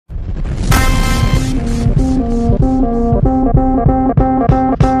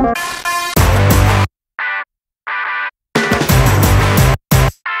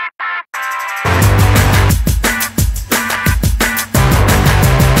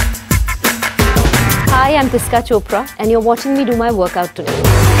Hi, I'm Tisca Chopra and you're watching me do my workout today.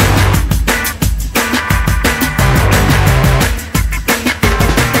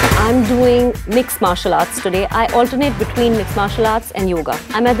 I'm doing mixed martial arts today. I alternate between mixed martial arts and yoga.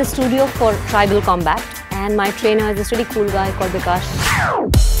 I'm at the studio for tribal combat and my trainer is this really cool guy called Tisca.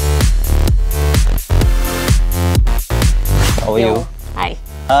 How are you? Hi.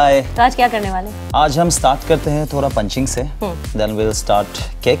 Hi. तो आज क्या करने वाले? आज हम start करते हैं थोड़ा पंचिंग से. Then we'll start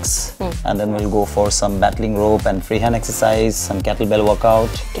kicks and then we'll go for some battling rope and free hand exercise, some kettlebell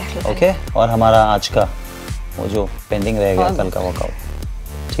workout. Okay? और हमारा आज का वो जो पेंडिंग रहेगा कल का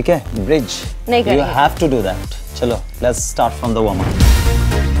वर्कआउट. ठीक है? Bridge. नहीं करेंगे. You have to do that. चलो, let's start from the warm up.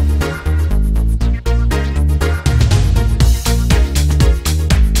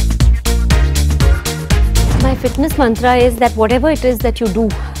 My fitness mantra is that whatever it is that you do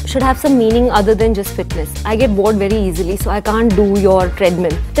should have some meaning other than just fitness. I get bored very easily, so I can't do your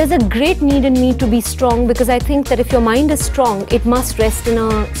treadmill. There's a great need in me to be strong because I think that if your mind is strong, it must rest in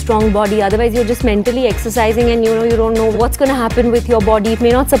a strong body. Otherwise, you're just mentally exercising and you don't know what's going to happen with your body. It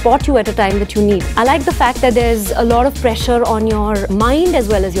may not support you at a time that you need. I like the fact that there's a lot of pressure on your mind as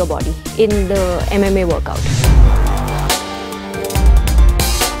well as your body in the MMA workout.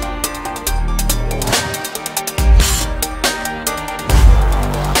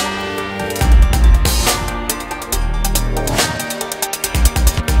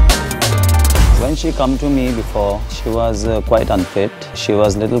 When she come to me before, she was quite unfit. She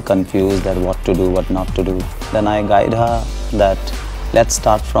was a little confused that what to do, what not to do. Then I guide her that let's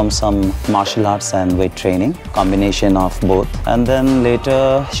start from some martial arts and weight training, combination of both. And then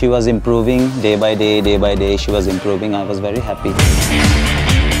later she was improving day by day she was improving. I was very happy.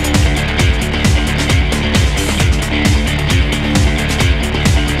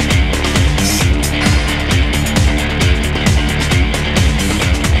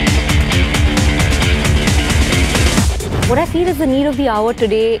 What I feel is the need of the hour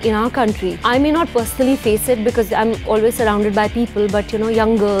today in our country. I may not personally face it because I'm always surrounded by people, but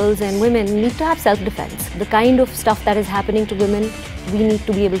young girls and women need to have self-defense. The kind of stuff that is happening to women, we need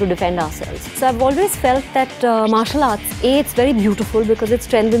to be able to defend ourselves. So I've always felt that martial arts, it's very beautiful because it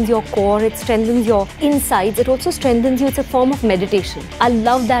strengthens your core, it strengthens your insides, it also strengthens you. It's a form of meditation. I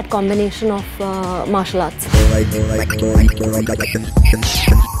love that combination of martial arts.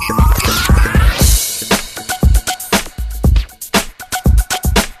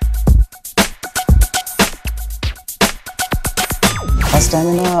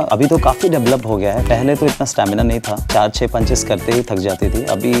 Stamina अभी तो काफी develop हो गया है. पहले तो इतना stamina नहीं था. 4-6 पंचेस करते ही थक जाती थी.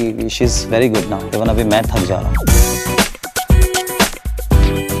 अभी she is very good now. Even अभी मैं थक जा रहा हूँ.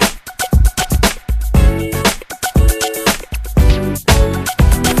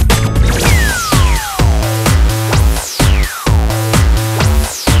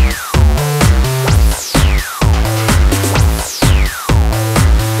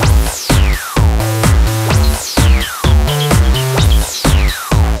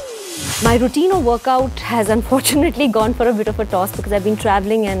 My routine of workout has unfortunately gone for a bit of a toss because I've been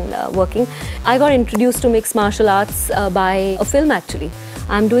traveling and working. I got introduced to mixed martial arts by a film actually.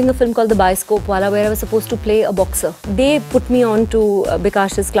 I'm doing a film called The Bioscope Wala where I was supposed to play a boxer. They put me on to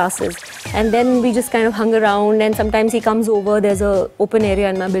Bikash's classes and then we just kind of hung around and sometimes he comes over. There's a open area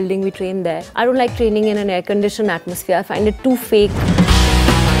in my building, we train there. I don't like training in an air-conditioned atmosphere. I find it too fake.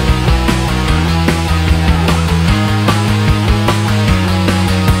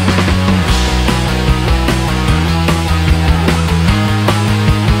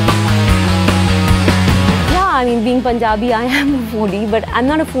 I mean, being Punjabi, I am a foodie, but I'm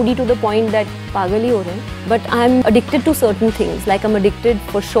not a foodie to the point that pagal hi ho rahe hain. But I'm addicted to certain things, like I'm addicted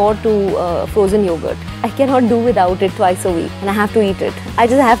for sure to frozen yogurt. I cannot do without it twice a week and I have to eat it. I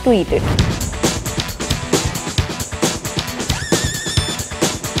just have to eat it.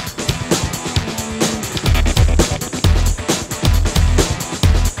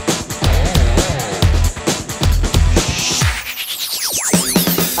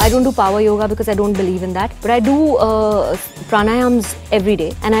 I don't do power yoga because I don't believe in that. But I do pranayams every day.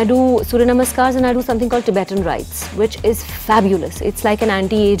 And I do Surya Namaskars and I do something called Tibetan rites, which is fabulous. It's like an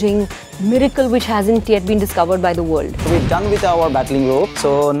anti-aging miracle which hasn't yet been discovered by the world. We're done with our battling rope.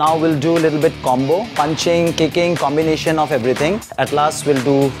 So now we'll do a little bit combo. Punching, kicking, combination of everything. At last we'll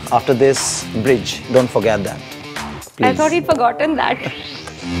do after this bridge. Don't forget that. Please. I thought he'd forgotten that.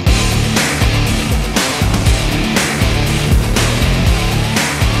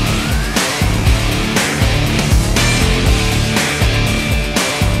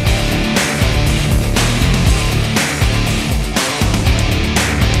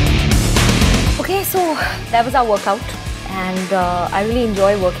 So that was our workout And I really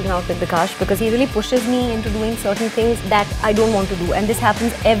enjoy working out with Bikash because he really pushes me into doing certain things that I don't want to do, and this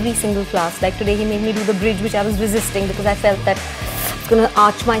happens every single class. Like today he made me do the bridge, which I was resisting because I felt that it's going to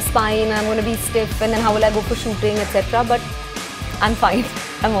arch my spine, I'm going to be stiff, and then how will I go for shooting, etc. But I'm fine.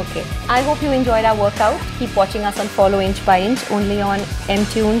 I'm okay. I hope you enjoyed our workout. Keep watching us on Follow Inch by Inch, only on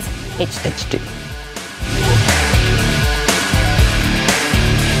MTunes HD.